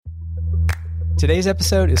Today's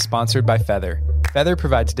episode is sponsored by Feather. Feather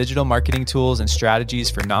provides digital marketing tools and strategies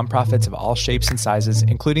for nonprofits of all shapes and sizes,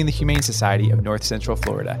 including the Humane Society of North Central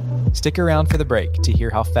Florida. Stick around for the break to hear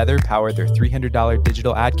how Feather powered their $300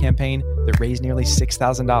 digital ad campaign that raised nearly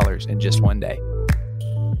 $6,000 in just one day.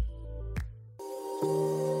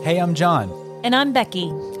 Hey, I'm John. And I'm Becky.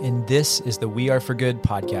 And this is the We Are for Good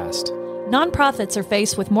podcast. Nonprofits are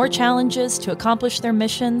faced with more challenges to accomplish their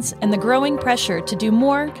missions and the growing pressure to do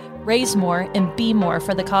more, raise more, and be more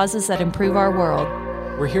for the causes that improve our world.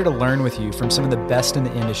 We're here to learn with you from some of the best in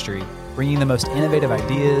the industry, bringing the most innovative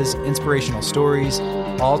ideas, inspirational stories,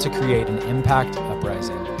 all to create an impact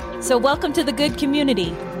uprising. So welcome to the good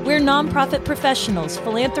community. We're nonprofit professionals,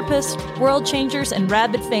 philanthropists, world changers, and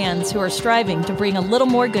rabid fans who are striving to bring a little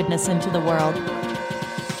more goodness into the world.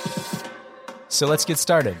 So let's get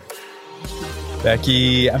started.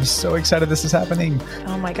 Becky, I'm so excited this is happening.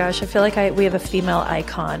 Oh my gosh, I feel like we have a female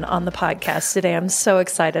icon on the podcast today. I'm so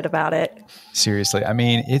excited about it. Seriously, I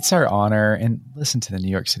mean, it's our honor. And listen to the New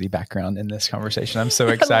York City background in this conversation. I'm so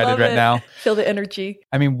excited right now. Feel the energy.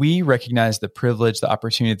 I mean, we recognize the privilege, the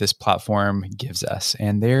opportunity this platform gives us.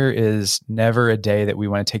 And there is never a day that we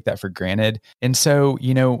want to take that for granted. And so,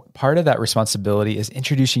 part of that responsibility is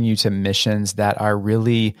introducing you to missions that are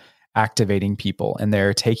really activating people and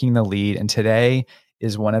they're taking the lead. And today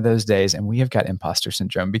is one of those days, and we have got imposter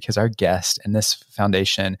syndrome because our guest and this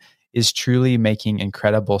foundation is truly making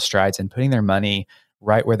incredible strides and putting their money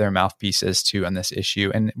right where their mouthpiece is too on this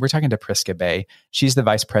issue. And we're talking to Priska Bay. She's the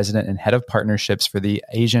vice president and head of partnerships for the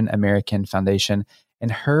Asian American Foundation. And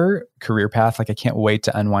her career path, I can't wait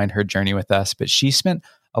to unwind her journey with us, but she spent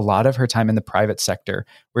a lot of her time in the private sector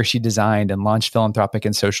where she designed and launched philanthropic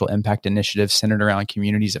and social impact initiatives centered around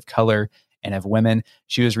communities of color and of women.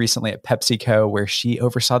 She was recently at PepsiCo where she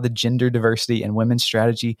oversaw the gender diversity and women's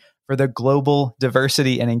strategy for the Global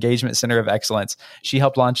Diversity and Engagement Center of Excellence. She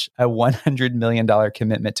helped launch a $100 million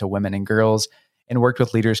commitment to women and girls and worked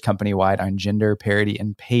with leaders company-wide on gender parity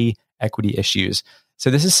and pay equity issues. So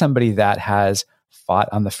this is somebody that has fought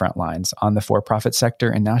on the front lines on the for-profit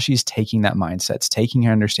sector. And now she's taking that mindset, taking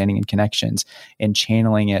her understanding and connections and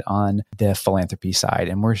channeling it on the philanthropy side.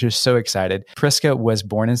 And we're just so excited. Priska was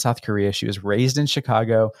born in South Korea. She was raised in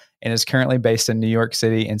Chicago and is currently based in New York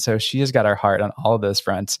City. And so she has got our heart on all of those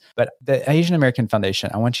fronts. But the Asian American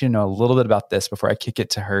Foundation, I want you to know a little bit about this before I kick it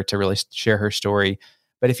to her to really share her story.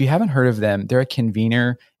 But if you haven't heard of them, they're a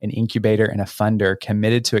convener, an incubator, and a funder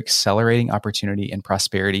committed to accelerating opportunity and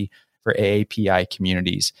prosperity for AAPI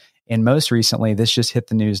communities. And most recently, this just hit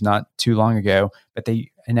the news not too long ago, but they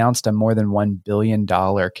announced a more than $1 billion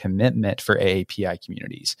commitment for AAPI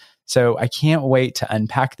communities. So I can't wait to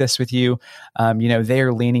unpack this with you. They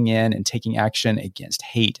are leaning in and taking action against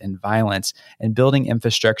hate and violence and building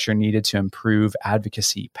infrastructure needed to improve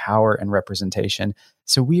advocacy, power, and representation.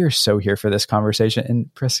 So we are so here for this conversation.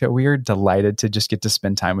 And Priska, we are delighted to just get to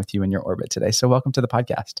spend time with you in your orbit today. So welcome to the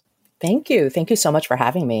podcast. Thank you. Thank you so much for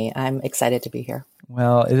having me. I'm excited to be here.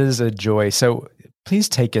 Well, it is a joy. So please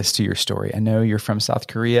take us to your story. I know you're from South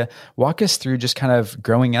Korea. Walk us through just kind of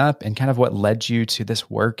growing up and kind of what led you to this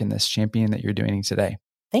work and this champion that you're doing today.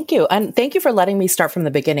 Thank you. And thank you for letting me start from the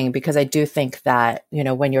beginning, because I do think that,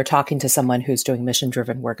 when you're talking to someone who's doing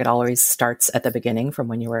mission-driven work, it always starts at the beginning from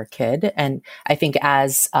when you were a kid. And I think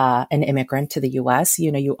as an immigrant to the US,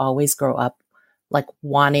 you always grow up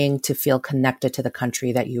wanting to feel connected to the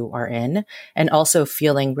country that you are in, and also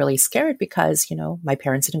feeling really scared because, my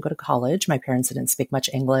parents didn't go to college. My parents didn't speak much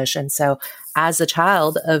English. And so as a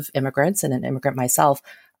child of immigrants and an immigrant myself,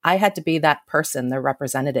 I had to be that person, the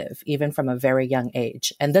representative, even from a very young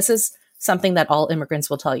age. And this is something that all immigrants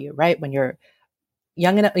will tell you, right? When you're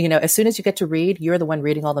young enough, as soon as you get to read, you're the one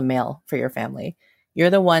reading all the mail for your family. You're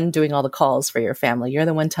the one doing all the calls for your family. You're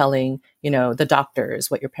the one telling, the doctors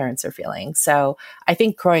what your parents are feeling. So I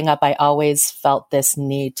think growing up, I always felt this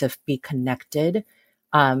need to be connected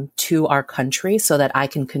to our country so that I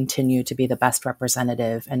can continue to be the best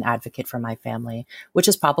representative and advocate for my family, which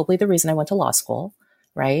is probably the reason I went to law school,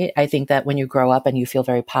 right? I think that when you grow up and you feel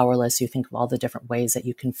very powerless, you think of all the different ways that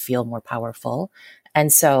you can feel more powerful.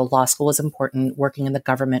 And so law school was important. Working in the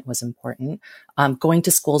government was important. Going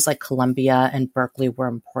to schools like Columbia and Berkeley were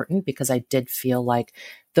important because I did feel like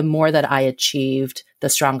the more that I achieved, the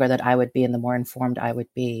stronger that I would be and the more informed I would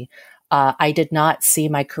be. I did not see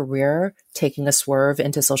my career taking a swerve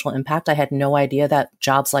into social impact. I had no idea that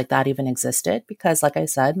jobs like that even existed because, like I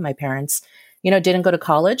said, my parents, didn't go to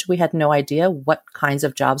college. We had no idea what kinds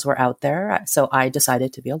of jobs were out there. So I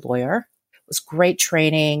decided to be a lawyer. It was great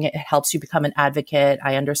training. It helps you become an advocate.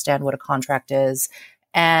 I understand what a contract is.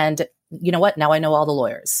 And you know what? Now I know all the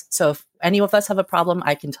lawyers. So if any of us have a problem,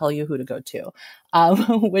 I can tell you who to go to,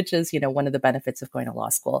 which is, one of the benefits of going to law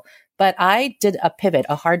school. But I did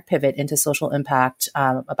a hard pivot into social impact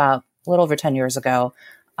about a little over 10 years ago.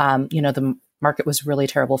 The market was really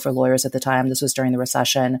terrible for lawyers at the time. This was during the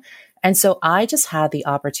recession. And so I just had the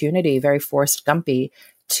opportunity, very Forrest Gumpy,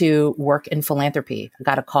 to work in philanthropy. I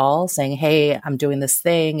got a call saying, hey, I'm doing this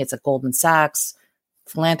thing. It's at Goldman Sachs.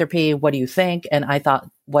 Philanthropy, what do you think? And I thought,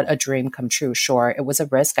 what a dream come true. Sure, it was a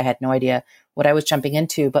risk. I had no idea what I was jumping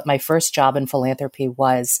into. But my first job in philanthropy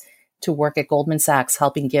was to work at Goldman Sachs,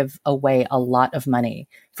 helping give away a lot of money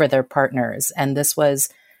for their partners. And this was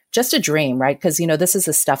just a dream, right? Because, this is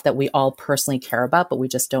the stuff that we all personally care about, but we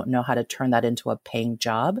just don't know how to turn that into a paying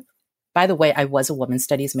job. By the way, I was a women's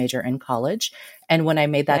studies major in college. And when I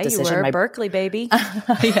made that decision, you were Berkeley, baby.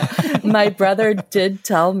 My brother did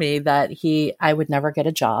tell me that I would never get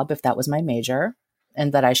a job if that was my major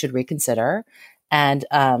and that I should reconsider. And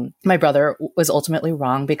my brother was ultimately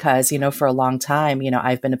wrong because, for a long time,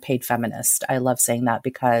 I've been a paid feminist. I love saying that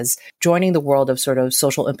because joining the world of sort of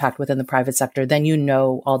social impact within the private sector, then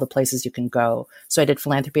all the places you can go. So I did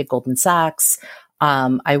philanthropy at Goldman Sachs.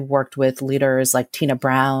 I worked with leaders like Tina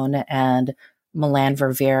Brown and Melanne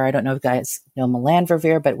Verveer. I don't know if you guys know Melanne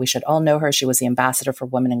Verveer, but we should all know her. She was the ambassador for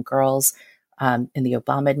women and girls in the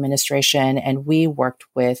Obama administration. And we worked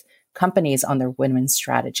with companies on their women's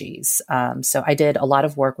strategies. So I did a lot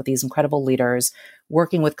of work with these incredible leaders,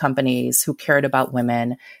 working with companies who cared about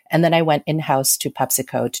women. And then I went in-house to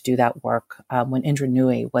PepsiCo to do that work when Indra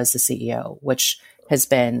Nooyi was the CEO, which has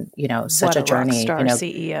been, such a journey. Rock star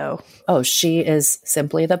CEO. Oh, she is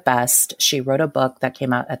simply the best. She wrote a book that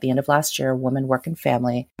came out at the end of last year, Woman, Work, and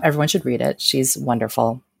Family. Everyone should read it. She's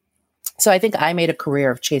wonderful. So I think I made a career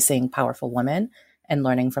of chasing powerful women and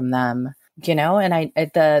learning from them, and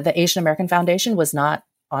the Asian American Foundation was not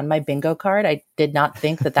on my bingo card. I did not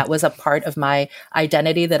think that was a part of my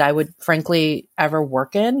identity that I would frankly ever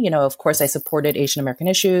work in. Of course, I supported Asian American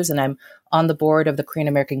issues and I'm on the board of the Korean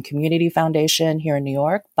American Community Foundation here in New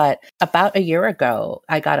York. But about a year ago,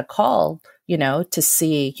 I got a call, to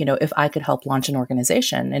see, if I could help launch an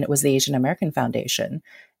organization, and it was the Asian American Foundation.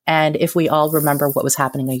 And if we all remember what was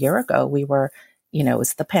happening a year ago, we were it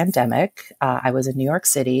was the pandemic. I was in New York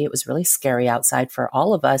City. It was really scary outside for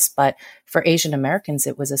all of us. But for Asian Americans,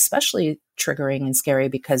 it was especially triggering and scary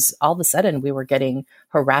because all of a sudden we were getting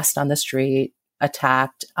harassed on the street,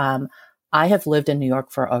 attacked. I have lived in New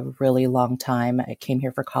York for a really long time. I came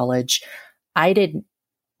here for college. I did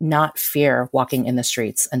not fear walking in the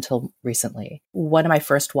streets until recently. One of my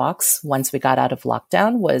first walks, once we got out of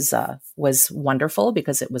lockdown, was wonderful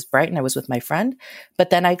because it was bright and I was with my friend. But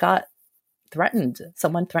then I got threatened.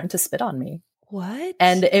 Someone threatened to spit on me. What?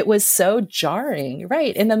 And it was so jarring,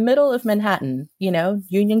 right? In the middle of Manhattan,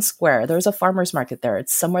 Union Square, there was a farmer's market there.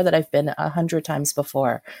 It's somewhere that I've been 100 times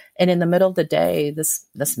before. And in the middle of the day,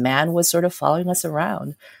 this man was sort of following us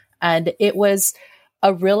around. And it was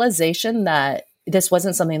a realization that this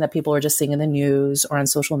wasn't something that people were just seeing in the news or on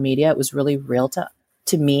social media. It was really real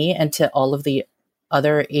to me and to all of the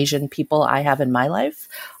other Asian people I have in my life.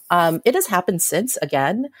 It has happened since.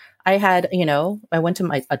 Again, I had, I went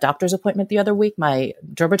to a doctor's appointment the other week. My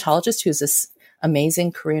dermatologist, who's this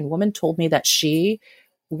amazing Korean woman, told me that she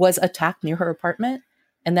was attacked near her apartment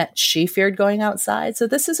and that she feared going outside. So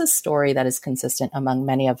this is a story that is consistent among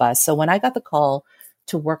many of us. So when I got the call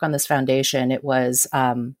to work on this foundation, it was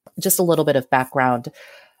just a little bit of background.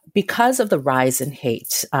 Because of the rise in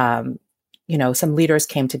hate, some leaders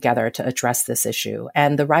came together to address this issue.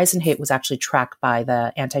 And the rise in hate was actually tracked by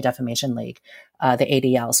the Anti-Defamation League, the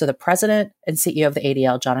ADL. So the president and CEO of the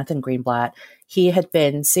ADL, Jonathan Greenblatt, he had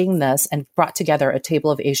been seeing this and brought together a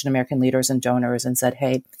table of Asian American leaders and donors and said,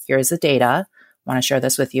 hey, here's the data. I want to share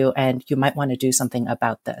this with you, and you might want to do something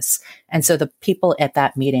about this. And so the people at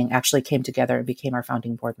that meeting actually came together and became our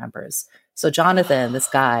founding board members. So Jonathan, this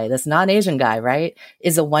guy, this non-Asian guy, right,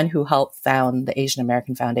 is the one who helped found the Asian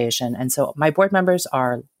American Foundation. And so my board members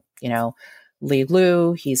are, Lee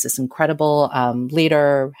Liu. He's this incredible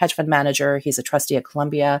leader, hedge fund manager. He's a trustee at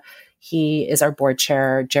Columbia. He is our board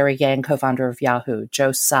chair. Jerry Yang, co-founder of Yahoo.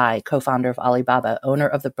 Joe Tsai, co-founder of Alibaba, owner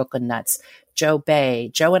of the Brooklyn Nets. Joe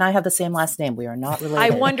Bay. Joe and I have the same last name. We are not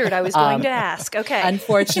related. I wondered. I was going to ask. Okay.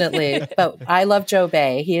 Unfortunately. But I love Joe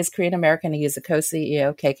Bay. He is Korean American. He is the co-CEO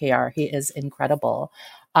of KKR. He is incredible.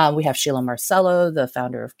 We have Sheila Marcello, the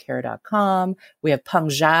founder of Care.com. We have Peng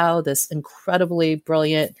Zhao, this incredibly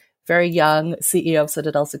brilliant, very young CEO of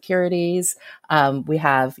Citadel Securities. We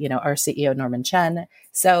have, our CEO, Norman Chen.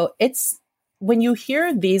 So it's when you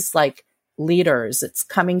hear these leaders, it's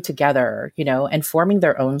coming together, and forming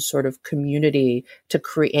their own sort of community to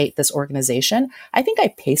create this organization. I think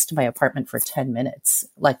I paced my apartment for 10 minutes,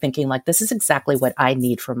 like thinking like, this is exactly what I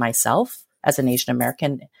need for myself as an Asian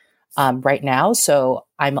American right now. So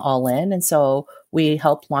I'm all in. And so we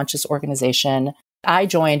helped launch this organization. I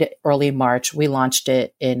joined early March. We launched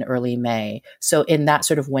it in early May. So in that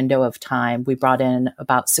sort of window of time, we brought in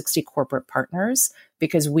about 60 corporate partners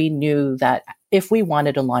because we knew that if we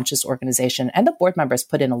wanted to launch this organization, and the board members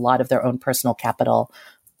put in a lot of their own personal capital,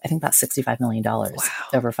 I think about $65 million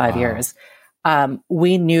over 5 years.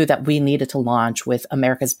 We knew that we needed to launch with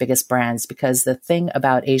America's biggest brands, because the thing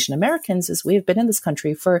about Asian Americans is we've been in this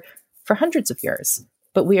country for hundreds of years,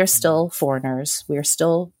 but we are still foreigners. We are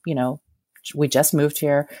still, we just moved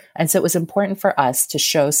here. And so it was important for us to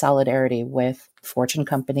show solidarity with Fortune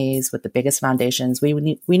companies, with the biggest foundations. We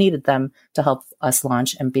needed them to help us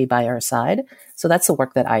launch and be by our side. So that's the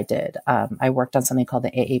work that I did. I worked on something called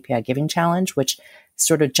the AAPI Giving Challenge, which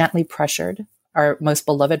sort of gently pressured our most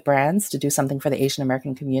beloved brands to do something for the Asian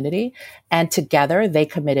American community. And together they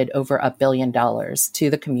committed over $1 billion to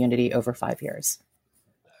the community over 5 years.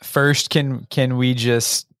 First, can we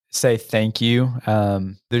just say thank you?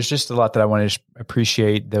 There's just a lot that I want to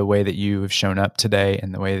appreciate the way that you have shown up today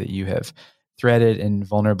and the way that you have threaded and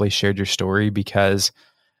vulnerably shared your story, because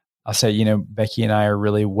I'll say, Becky and I are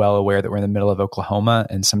really well aware that we're in the middle of Oklahoma,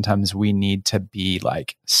 and sometimes we need to be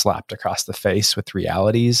like slapped across the face with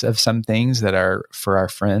realities of some things that are for our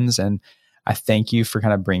friends. And I thank you for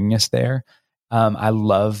kind of bringing us there. I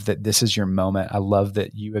love that this is your moment. I love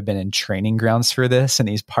that you have been in training grounds for this, and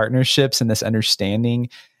these partnerships and this understanding,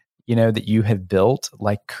 that you have built,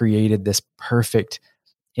 like created this perfect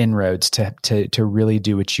inroads to really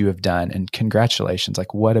do what you have done. And congratulations.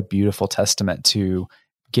 Like, what a beautiful testament to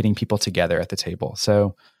getting people together at the table.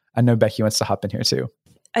 So I know Becky wants to hop in here too.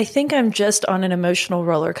 I think I'm just on an emotional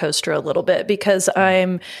roller coaster a little bit, because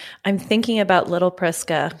I'm thinking about little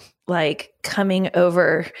Priska like coming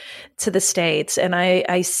over to the States, and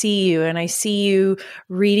I see you, and I see you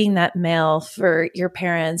reading that mail for your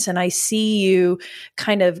parents, and I see you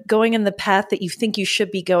kind of going in the path that you think you should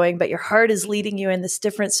be going, but your heart is leading you in this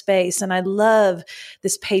different space. And I love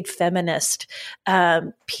this paid feminist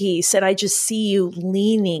piece, and I just see you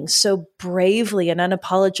leaning so bravely and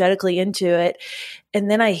unapologetically into it. And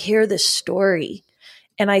then I hear this story,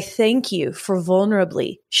 and I thank you for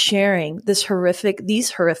vulnerably sharing these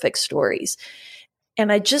horrific stories.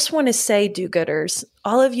 And I just want to say, do-gooders,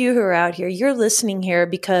 all of you who are out here, you're listening here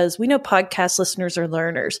because we know podcast listeners are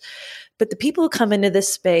learners, but the people who come into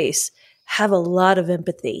this space have a lot of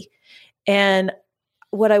empathy. And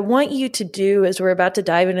what I want you to do as we're about to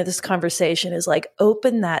dive into this conversation is like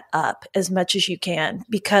open that up as much as you can,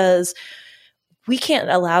 because we can't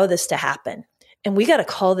allow this to happen. And we got to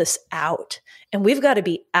call this out, and we've got to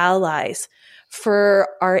be allies for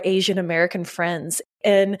our Asian American friends.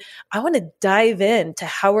 And I want to dive into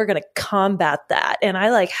how we're going to combat that. And I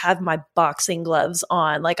like have my boxing gloves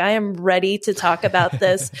on, like I am ready to talk about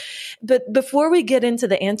this. But before we get into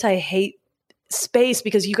the anti-hate space,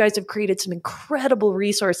 because you guys have created some incredible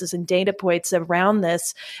resources and data points around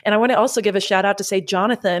this. And I want to also give a shout out to say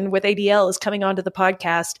Jonathan with ADL is coming onto the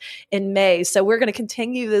podcast in May. So we're going to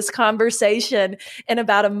continue this conversation in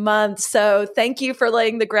about a month. So thank you for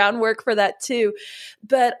laying the groundwork for that too.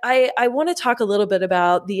 But I want to talk a little bit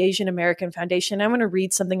about the Asian American Foundation. I want to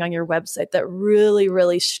read something on your website that really,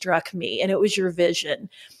 really struck me. And it was your vision.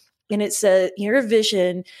 And it said, your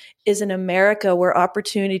vision is an America where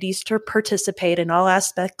opportunities to participate in all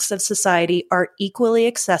aspects of society are equally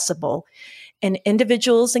accessible, and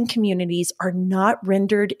individuals and communities are not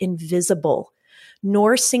rendered invisible,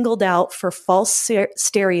 nor singled out for false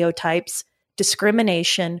stereotypes,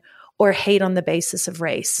 discrimination, or hate on the basis of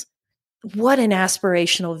race. What an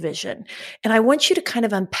aspirational vision. And I want you to kind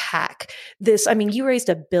of unpack this. I mean, you raised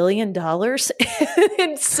 $1 billion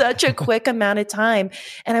in such a quick amount of time.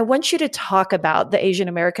 And I want you to talk about the Asian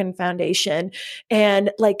American Foundation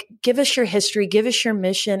and like, give us your history, give us your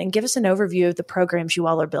mission, and give us an overview of the programs you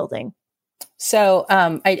all are building. So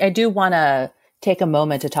I do want to take a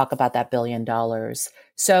moment to talk about that $1 billion.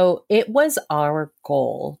 So it was our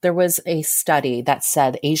goal. There was a study that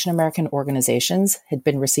said Asian American organizations had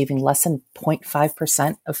been receiving less than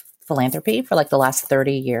 0.5% of philanthropy for like the last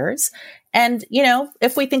 30 years. And,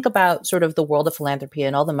 if we think about sort of the world of philanthropy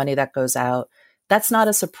and all the money that goes out, that's not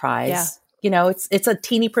a surprise. Yeah. It's a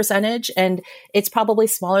teeny percentage, and it's probably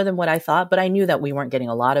smaller than what I thought, but I knew that we weren't getting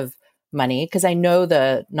a lot of money because I know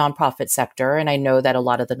the nonprofit sector, and I know that a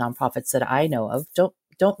lot of the nonprofits that I know of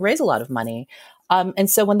don't raise a lot of money. And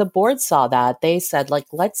so when the board saw that, they said, like,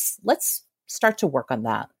 let's start to work on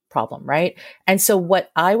that. problem, right? And so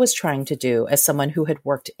what I was trying to do as someone who had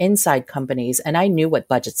worked inside companies, and I knew what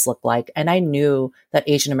budgets looked like, and I knew that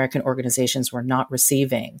Asian American organizations were not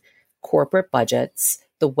receiving corporate budgets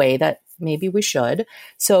the way that maybe we should.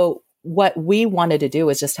 So what we wanted to do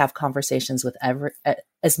was just have conversations with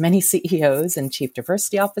as many CEOs and chief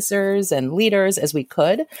diversity officers and leaders as we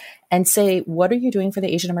could and say, what are you doing for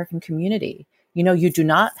the Asian American community? You know, you do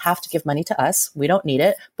not have to give money to us. We don't need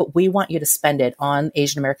it, but we want you to spend it on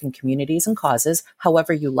Asian American communities and causes,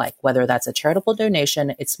 however you like, whether that's a charitable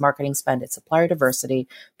donation, it's marketing spend, it's supplier diversity,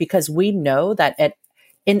 because we know that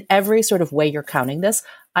in every sort of way you're counting this,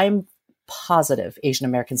 I'm positive Asian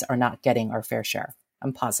Americans are not getting our fair share.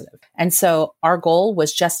 I'm positive. And so our goal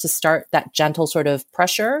was just to start that gentle sort of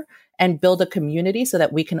pressure and build a community so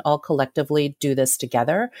that we can all collectively do this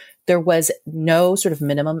together. There was no sort of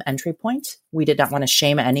minimum entry point. We did not want to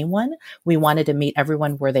shame anyone. We wanted to meet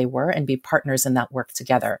everyone where they were and be partners in that work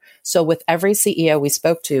together. So with every CEO we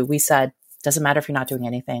spoke to, we said, doesn't matter if you're not doing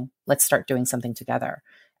anything. Let's start doing something together.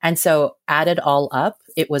 And so added all up,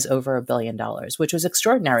 it was over $1 billion, which was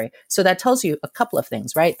extraordinary. So that tells you a couple of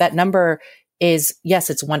things, right? That number is, yes,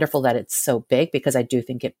 it's wonderful that it's so big because I do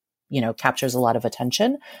think it, captures a lot of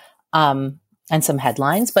attention and some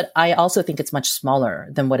headlines, but I also think it's much smaller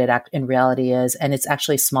than what it in reality is. And it's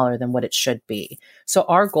actually smaller than what it should be. So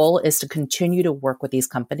our goal is to continue to work with these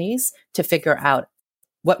companies to figure out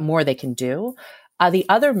what more they can do. The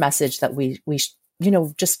other message that we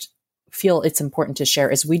just feel it's important to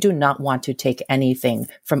share is we do not want to take anything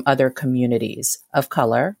from other communities of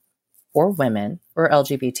color or women or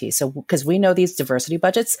LGBT. So, because we know these diversity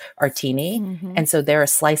budgets are teeny, and so they're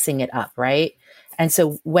slicing it up, right? And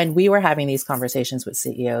so when we were having these conversations with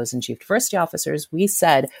CEOs and chief diversity officers, we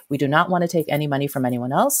said, we do not want to take any money from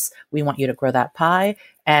anyone else. We want you to grow that pie.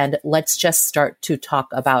 And let's just start to talk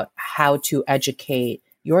about how to educate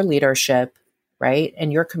your leadership, right,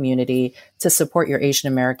 and your community to support your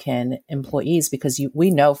Asian American employees, because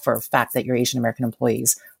we know for a fact that your Asian American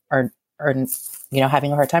employees are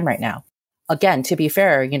having a hard time right now. Again, to be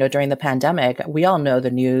fair, during the pandemic, we all know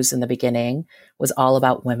the news in the beginning was all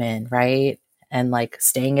about women, right? And like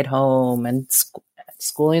staying at home and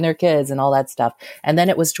schooling their kids and all that stuff. And then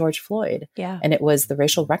it was George Floyd. Yeah. And it was the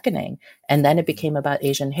racial reckoning. And then it became about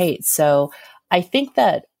Asian hate. So I think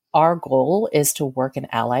that our goal is to work in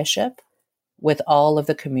allyship with all of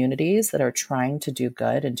the communities that are trying to do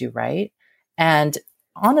good and do right. And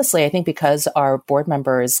honestly, I think because our board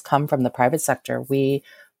members come from the private sector, we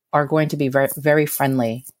are going to be very, very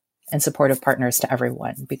friendly and supportive partners to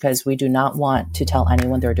everyone, because we do not want to tell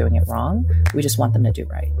anyone they're doing it wrong. We just want them to do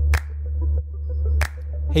right.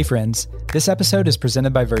 Hey friends, this episode is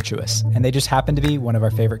presented by Virtuous, and they just happen to be one of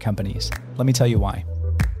our favorite companies. Let me tell you why.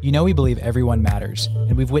 We believe everyone matters,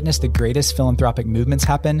 and we've witnessed the greatest philanthropic movements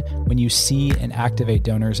happen when you see and activate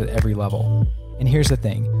donors at every level. And here's the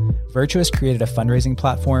thing, Virtuous created a fundraising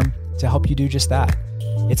platform to help you do just that.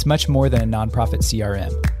 It's much more than a nonprofit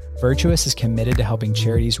CRM. Virtuous is committed to helping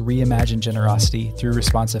charities reimagine generosity through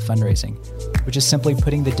responsive fundraising, which is simply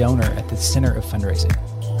putting the donor at the center of fundraising,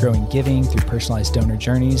 growing giving through personalized donor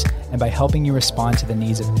journeys, and by helping you respond to the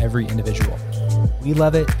needs of every individual. We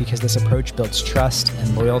love it because this approach builds trust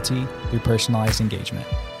and loyalty through personalized engagement.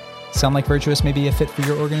 Sound like Virtuous may be a fit for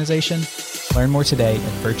your organization? Learn more today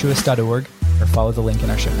at virtuous.org or follow the link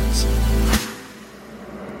in our show notes.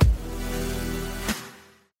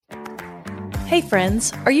 Hey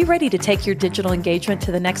friends, are you ready to take your digital engagement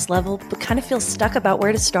to the next level but kind of feel stuck about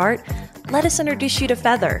where to start? Let us introduce you to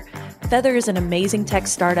Feather. Feather is an amazing tech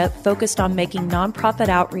startup focused on making nonprofit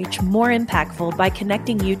outreach more impactful by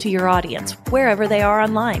connecting you to your audience wherever they are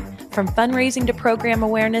online. From fundraising to program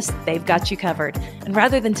awareness, they've got you covered. And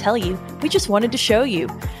rather than tell you, we just wanted to show you.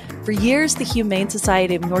 For years, the Humane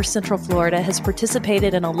Society of North Central Florida has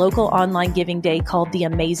participated in a local online giving day called The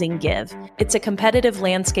Amazing Give. It's a competitive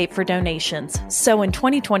landscape for donations. So in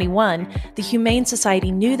 2021, the Humane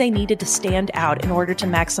Society knew they needed to stand out in order to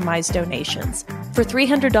maximize donations. For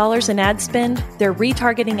 $300 in ad spend, their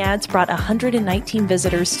retargeting ads brought 119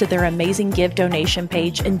 visitors to their Amazing Give donation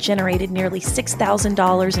page and generated nearly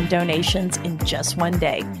 $6,000 in donations in just one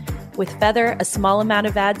day. With Feather, a small amount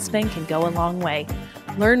of ad spend can go a long way.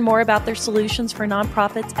 Learn more about their solutions for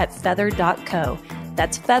nonprofits at feather.co.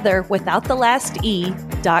 That's feather without the last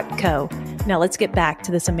E.co. Now let's get back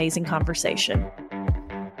to this amazing conversation.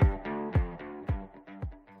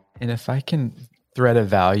 And if I can thread a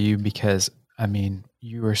value, because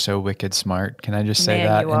you are so wicked smart. Can I just say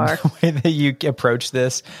that you are. In the way that you approach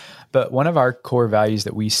this? But one of our core values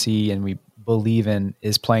that we see and we believe in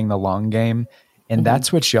is playing the long game. And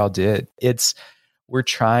that's what y'all did. we're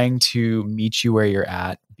trying to meet you where you're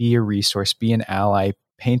at, be a resource, be an ally,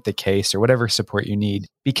 paint the case, or whatever support you need,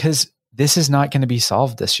 because this is not going to be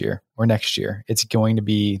solved this year or next year. It's going to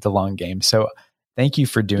be the long game. So thank you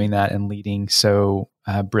for doing that and leading so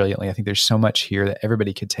brilliantly. I think there's so much here that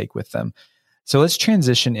everybody could take with them. So let's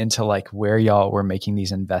transition into like where y'all were making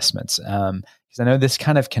these investments. Because I know this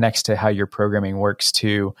kind of connects to how your programming works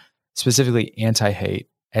too, specifically anti-hate,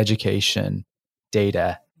 education,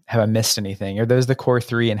 data. Have I missed anything? Are those the core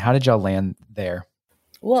three? And how did y'all land there?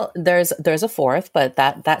 Well, there's a fourth, but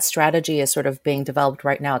that strategy is sort of being developed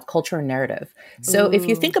right now. It's culture and narrative. So if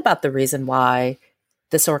you think about the reason why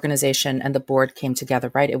this organization and the board came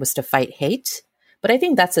together, right, it was to fight hate. But I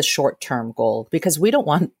think that's a short-term goal because we don't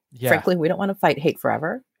want, frankly, we don't want to fight hate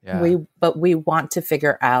forever. Yeah. But we want to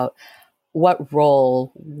figure out what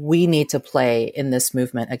role we need to play in this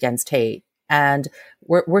movement against hate. And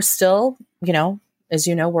we're still, as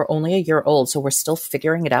you know, we're only a year old, so we're still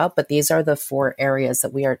figuring it out. But these are the 4 areas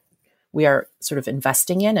that we are sort of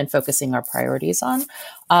investing in and focusing our priorities on.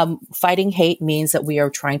 Fighting hate means that we are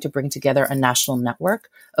trying to bring together a national network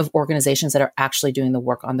of organizations that are actually doing the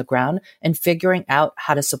work on the ground and figuring out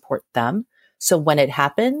how to support them. So when it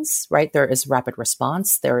happens, right, there is rapid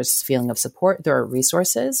response, there is feeling of support, there are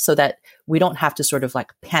resources so that we don't have to sort of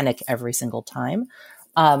like panic every single time.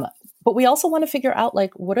 But we also want to figure out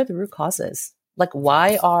like, what are the root causes? Like,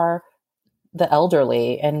 why are the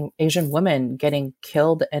elderly and Asian women getting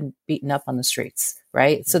killed and beaten up on the streets,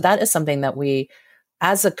 right? So that is something that we,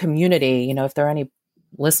 as a community, if there are any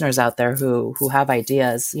listeners out there who have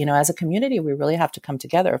ideas, as a community, we really have to come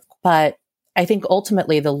together. But I think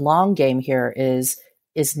ultimately the long game here is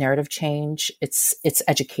narrative change. It's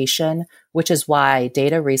education, which is why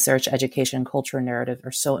data research, education, culture, and narrative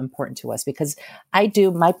are so important to us. Because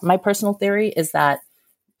my personal theory is that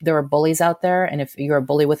there are bullies out there. And if you're a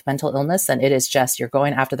bully with mental illness, then it is just, you're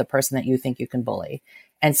going after the person that you think you can bully.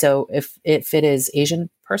 And so if it is Asian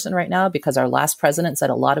person right now, because our last president said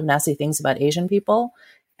a lot of nasty things about Asian people.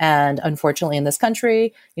 And unfortunately in this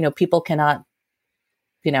country, people cannot,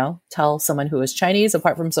 tell someone who is Chinese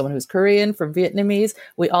apart from someone who's Korean, from Vietnamese.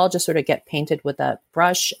 We all just sort of get painted with that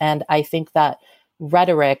brush. And I think that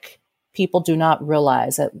rhetoric, people do not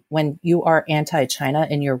realize that when you are anti-China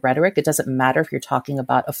in your rhetoric, it doesn't matter if you're talking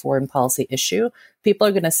about a foreign policy issue. People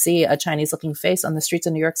are going to see a Chinese-looking face on the streets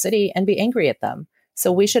of New York City and be angry at them.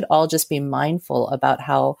 So we should all just be mindful about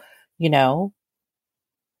how,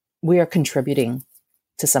 we are contributing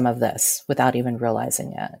to some of this without even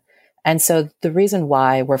realizing it. And so the reason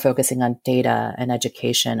why we're focusing on data and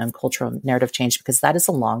education and cultural narrative change, because that is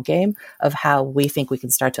a long game of how we think we can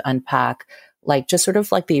start to unpack like just sort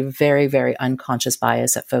of like the very, very unconscious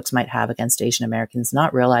bias that folks might have against Asian Americans,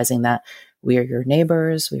 not realizing that we are your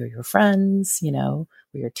neighbors, we are your friends, we're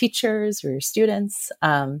your teachers, we're your students.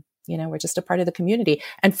 We're just a part of the community.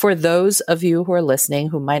 And for those of you who are listening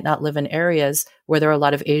who might not live in areas where there are a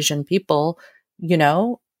lot of Asian people,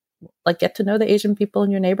 like get to know the Asian people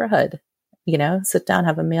in your neighborhood, sit down,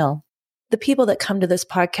 have a meal. The people that come to this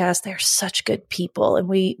podcast, they're such good people. And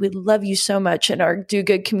we love you so much in our Do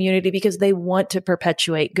Good community because they want to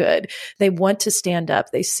perpetuate good. They want to stand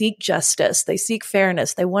up. They seek justice. They seek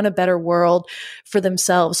fairness. They want a better world for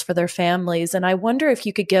themselves, for their families. And I wonder if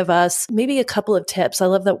you could give us maybe a couple of tips. I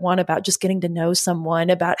love that one about just getting to know someone,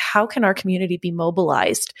 about how can our community be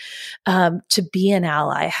mobilized to be an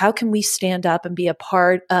ally? How can we stand up and be a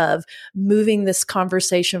part of moving this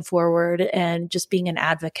conversation forward and just being an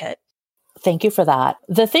advocate? Thank you for that.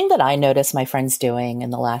 The thing that I noticed my friends doing in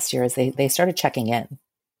the last year is they started checking in,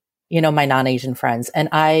 my non-Asian friends. And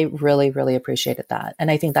I really, really appreciated that. And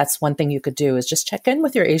I think that's one thing you could do is just check in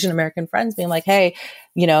with your Asian American friends, being like, hey,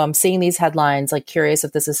 I'm seeing these headlines, like curious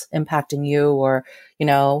if this is impacting you, or,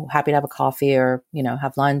 happy to have a coffee or,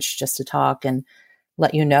 have lunch just to talk and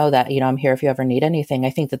let you know that, I'm here if you ever need anything.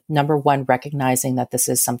 I think that number one, recognizing that this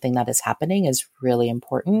is something that is happening is really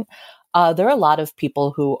important. There are a lot of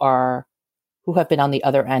people who have been on the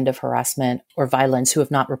other end of harassment or violence who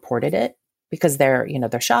have not reported it because they're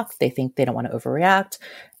shocked. They think they don't want to overreact.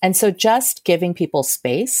 And so just giving people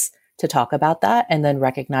space to talk about that and then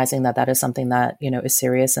recognizing that that is something that, is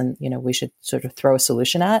serious and, we should sort of throw a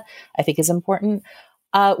solution at, I think is important.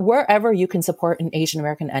 Wherever you can support an Asian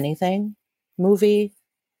American anything, movie,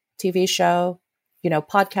 TV show,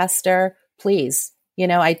 podcaster, please.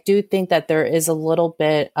 I do think that there is a little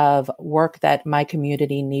bit of work that my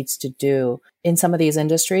community needs to do in some of these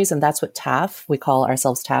industries. And that's what TAF, we call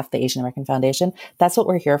ourselves TAF, the Asian American Foundation. That's what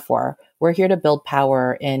we're here for. We're here to build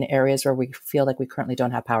power in areas where we feel like we currently don't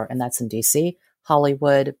have power. And that's in DC,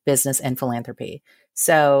 Hollywood, business, and philanthropy.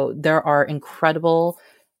 So there are incredible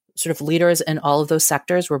sort of leaders in all of those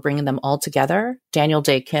sectors. We're bringing them all together. Daniel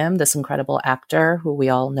Day Kim, this incredible actor who we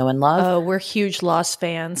all know and love. Oh, we're huge Lost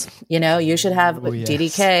fans. You should have yes.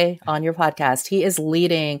 DDK on your podcast. He is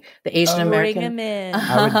leading the Asian American. Bring him in.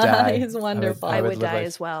 I would die. He's wonderful. I would die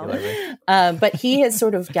as well. But he has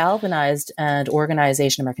sort of galvanized and organized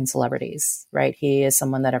Asian American celebrities, right? He is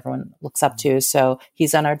someone that everyone looks up to. So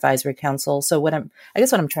he's on our advisory council. So what I'm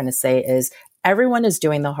trying to say is everyone is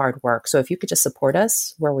doing the hard work. So if you could just support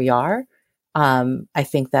us where we are, I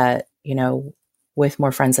think that, with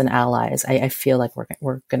more friends and allies, I feel like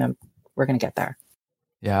we're gonna get there.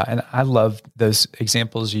 Yeah, and I love those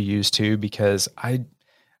examples you use too, because I'm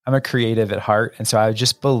a creative at heart, and so I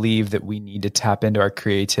just believe that we need to tap into our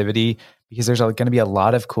creativity, because there's going to be a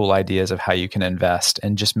lot of cool ideas of how you can invest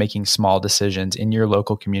and just making small decisions in your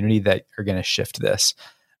local community that are going to shift this.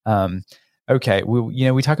 Okay,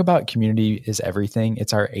 we talk about community is everything.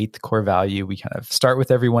 It's our 8th core value. We kind of start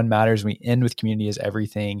with everyone matters. We end with community is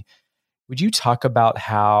everything. Would you talk about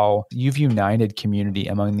how you've united community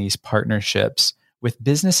among these partnerships with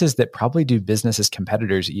businesses that probably do business as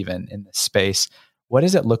competitors even in this space? What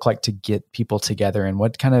does it look like to get people together, and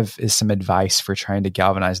what kind of is some advice for trying to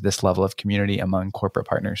galvanize this level of community among corporate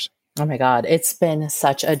partners? Oh my God, it's been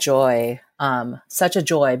such a joy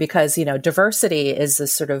because, diversity is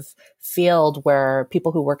this sort of field where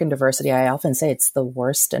people who work in diversity, I often say it's the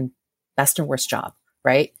worst and best and worst job,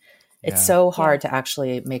 right? Yeah. It's so hard to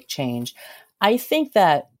actually make change. I think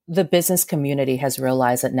that the business community has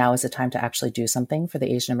realized that now is the time to actually do something for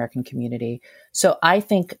the Asian American community. So I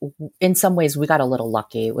think in some ways we got a little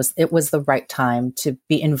lucky. It was the right time to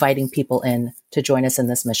be inviting people in to join us in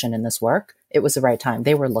this mission, in this work. It was the right time.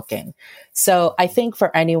 They were looking. So I think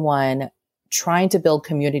for anyone trying to build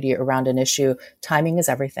community around an issue, timing is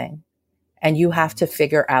everything. And you have to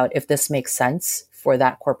figure out if this makes sense for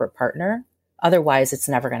that corporate partner. Otherwise, it's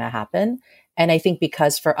never going to happen. And I think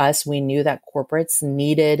because for us, we knew that corporates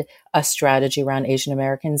needed a strategy around Asian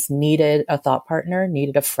Americans, needed a thought partner,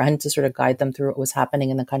 needed a friend to sort of guide them through what was happening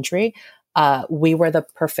in the country. We were the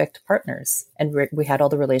perfect partners, and we had all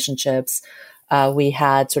the relationships. We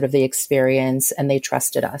had sort of the experience, and they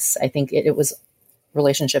trusted us. I think it was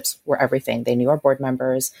relationships were everything. They knew our board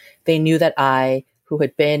members. They knew that I, who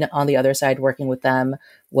had been on the other side working with them,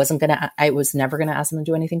 I was never going to ask them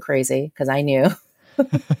to do anything crazy, because I knew.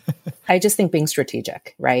 I just think being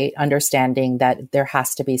strategic, right? Understanding that there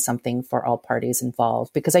has to be something for all parties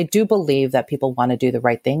involved, because I do believe that people want to do the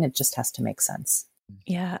right thing. It just has to make sense.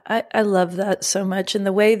 Yeah, I love that so much. And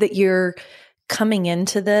the way that you're coming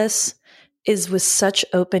into this is with such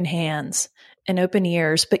open hands and open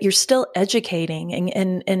ears, but you're still educating.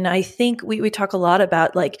 And I think we talk a lot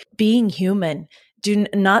about like being human,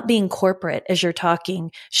 not being corporate as you're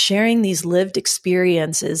talking. Sharing these lived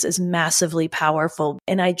experiences is massively powerful.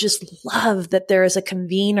 And I just love that there is a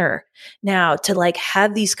convener now to like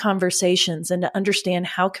have these conversations and to understand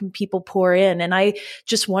how can people pour in. And I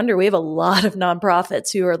just wonder, we have a lot of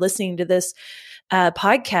nonprofits who are listening to this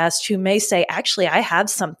podcast who may say, actually, I have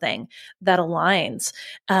something that aligns.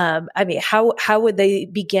 How would they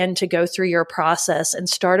begin to go through your process and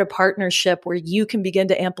start a partnership where you can begin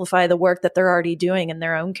to amplify the work that they're already doing in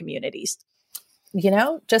their own communities?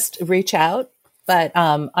 Just reach out, but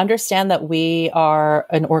understand that we are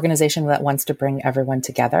an organization that wants to bring everyone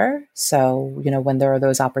together. So, when there are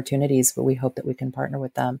those opportunities, we hope that we can partner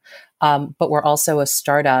with them. But we're also a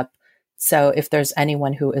startup. So if there's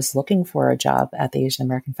anyone who is looking for a job at the Asian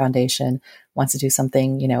American Foundation, wants to do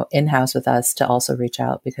something, in-house with us, to also reach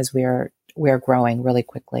out, because we are growing really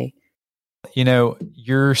quickly.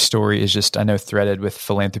 Your story is just, I know, threaded with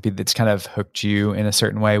philanthropy that's kind of hooked you in a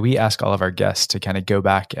certain way. We ask all of our guests to kind of go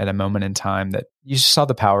back at a moment in time that you saw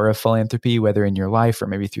the power of philanthropy, whether in your life or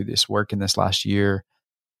maybe through this work in this last year.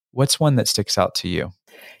 What's one that sticks out to you?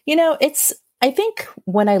 I think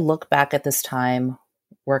when I look back at this time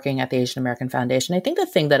working at the Asian American Foundation, I think the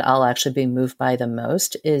thing that I'll actually be moved by the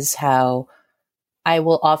most is how I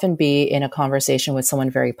will often be in a conversation with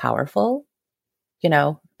someone very powerful,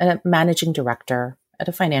 a managing director at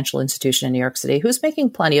a financial institution in New York City who's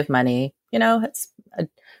making plenty of money, it's a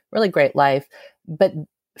really great life, but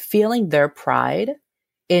feeling their pride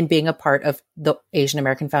in being a part of the Asian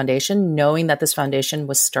American Foundation, knowing that this foundation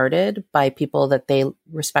was started by people that they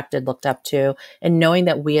respected, looked up to, and knowing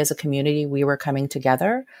that we as a community, we were coming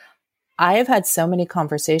together. I have had so many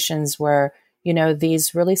conversations where,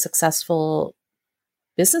 these really successful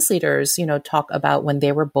business leaders, talk about when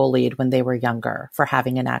they were bullied when they were younger for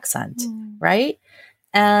having an accent, right?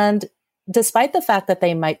 And despite the fact that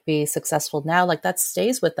they might be successful now, like that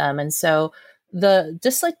stays with them. And so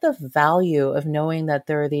the value of knowing that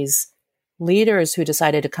there are these leaders who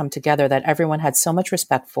decided to come together that everyone had so much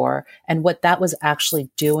respect for, and what that was actually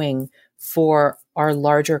doing for our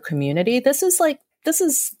larger community. This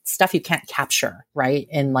is stuff you can't capture, right?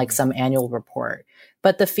 In like some annual report.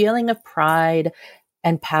 But the feeling of pride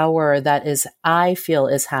and power that I feel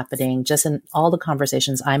is happening just in all the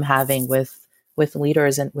conversations I'm having with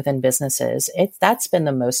leaders and within businesses, that's been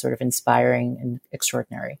the most sort of inspiring and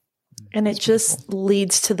extraordinary. And it just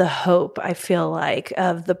leads to the hope, I feel like,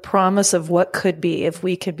 of the promise of what could be if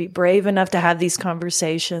we could be brave enough to have these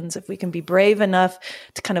conversations, if we can be brave enough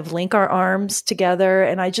to kind of link our arms together.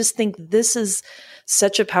 And I just think this is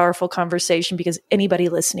such a powerful conversation because anybody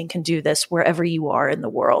listening can do this wherever you are in the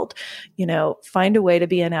world. You know, find a way to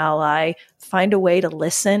be an ally, find a way to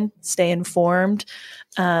listen, stay informed.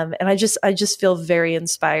 And I just feel very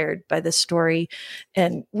inspired by this story.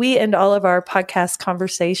 And we end all of our podcast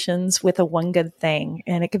conversations with a one good thing.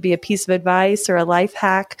 And it could be a piece of advice or a life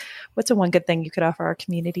hack. What's a one good thing you could offer our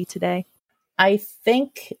community today? I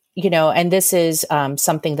think, and this is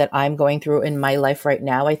something that I'm going through in my life right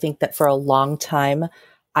now. I think that for a long time,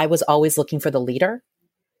 I was always looking for the leader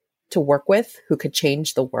to work with who could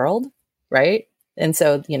change the world, right? And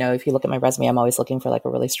so, if you look at my resume, I'm always looking for like a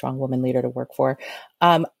really strong woman leader to work for.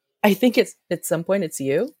 I think at some point it's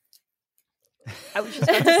you. I was just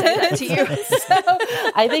about to say that to you. So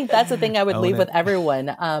I think that's the thing I would leave with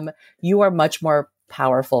everyone. You are much more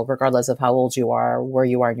powerful, regardless of how old you are, where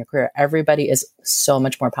you are in your career. Everybody is so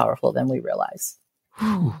much more powerful than we realize.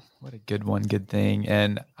 Whew, what a good one, good thing.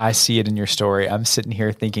 And I see it in your story. I'm sitting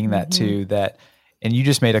here thinking that too, and you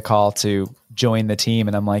just made a call to join the team.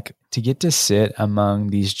 And I'm like, to get to sit among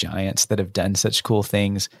these giants that have done such cool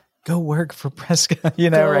things, go work for Presca, right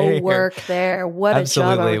here. Work there. What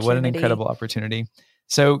Absolutely. a job opportunity. What an incredible opportunity.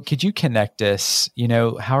 So could you connect us,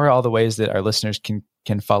 how are all the ways that our listeners can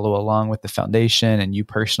follow along with the foundation and you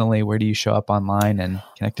personally? Where do you show up online and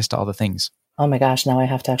connect us to all the things? Oh my gosh, now I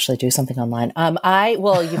have to actually do something online.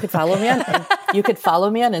 You could follow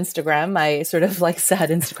me on Instagram, my sort of like sad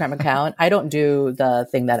Instagram account. I don't do the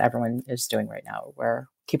thing that everyone is doing right now. We're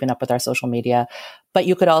keeping up with our social media, but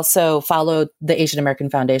you could also follow the Asian American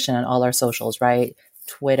Foundation on all our socials, right?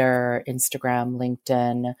 Twitter, Instagram,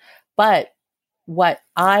 LinkedIn. But what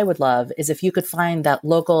I would love is if you could find that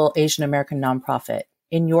local Asian American nonprofit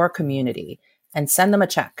in your community and send them a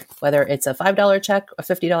check, whether it's a $5 check, a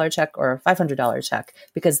 $50 check, or a $500 check,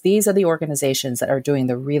 because these are the organizations that are doing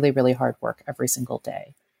the really, really hard work every single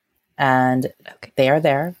day. And they are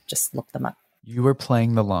there. Just look them up. You are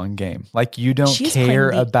playing the long game. Like you don't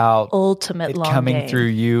care about ultimate long coming game through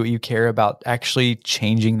you. You care about actually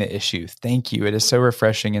changing the issue. Thank you. It is so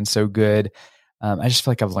refreshing and so good. I just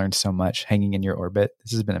feel like I've learned so much hanging in your orbit.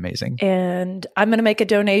 This has been amazing. And I'm going to make a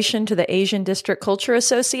donation to the Asian District Culture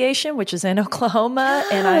Association, which is in Oklahoma.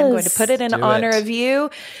 Yes, and I'm going to put it in honor of you.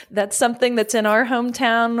 That's something that's in our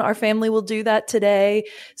hometown. Our family will do that today.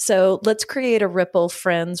 So let's create a ripple,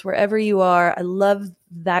 friends, wherever you are. I love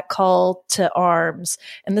that call to arms.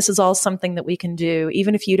 And this is all something that we can do.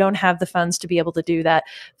 Even if you don't have the funds to be able to do that,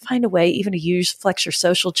 find a way even to flex your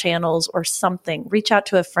social channels or something. Reach out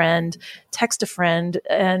to a friend, text a friend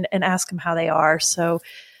and ask them how they are. So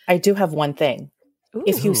I do have one thing. Ooh.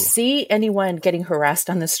 If you see anyone getting harassed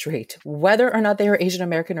on the street, whether or not they are Asian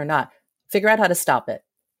American or not, figure out how to stop it,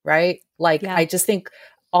 right? I just think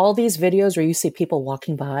all these videos where you see people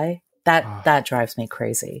walking by, that drives me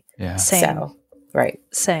crazy. Yeah. Same. So, right.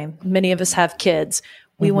 Same. Many of us have kids.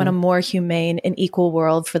 We want a more humane and equal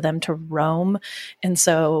world for them to roam. And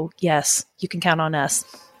so, yes, you can count on us.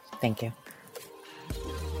 Thank you.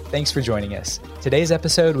 Thanks for joining us. Today's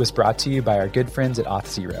episode was brought to you by our good friends at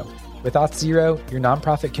Auth0. With Auth0, your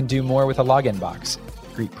nonprofit can do more with a login box.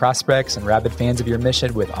 Greet prospects and rabid fans of your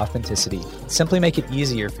mission with authenticity. Simply make it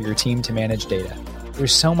easier for your team to manage data.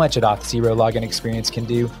 There's so much at Auth0 login experience can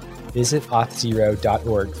do. Visit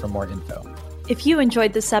auth0.org for more info. If you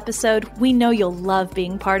enjoyed this episode, we know you'll love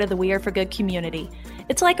being part of the We Are for Good community.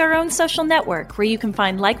 It's like our own social network where you can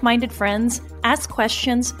find like-minded friends, ask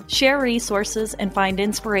questions, share resources, and find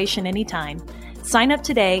inspiration anytime. Sign up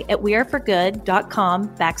today at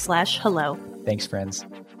weareforgood.com/hello. Thanks, friends.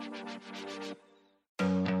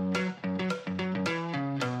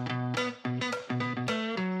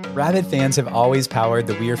 Rabid fans have always powered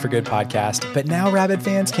the We Are for Good podcast, but now Rabid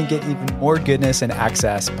fans can get even more goodness and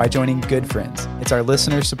access by joining Good Friends. It's our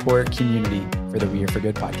listener support community for the We Are for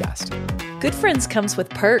Good podcast. Good Friends comes with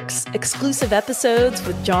perks, exclusive episodes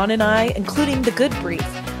with John and I, including the Good Brief,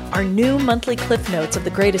 our new monthly cliff notes of the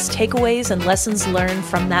greatest takeaways and lessons learned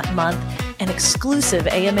from that month, and exclusive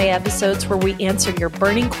AMA episodes where we answer your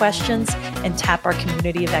burning questions and tap our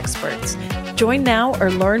community of experts. Join now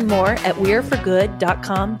or learn more at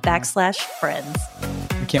weareforgood.com/friends.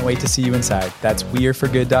 We can't wait to see you inside. That's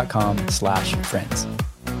weareforgood.com/friends.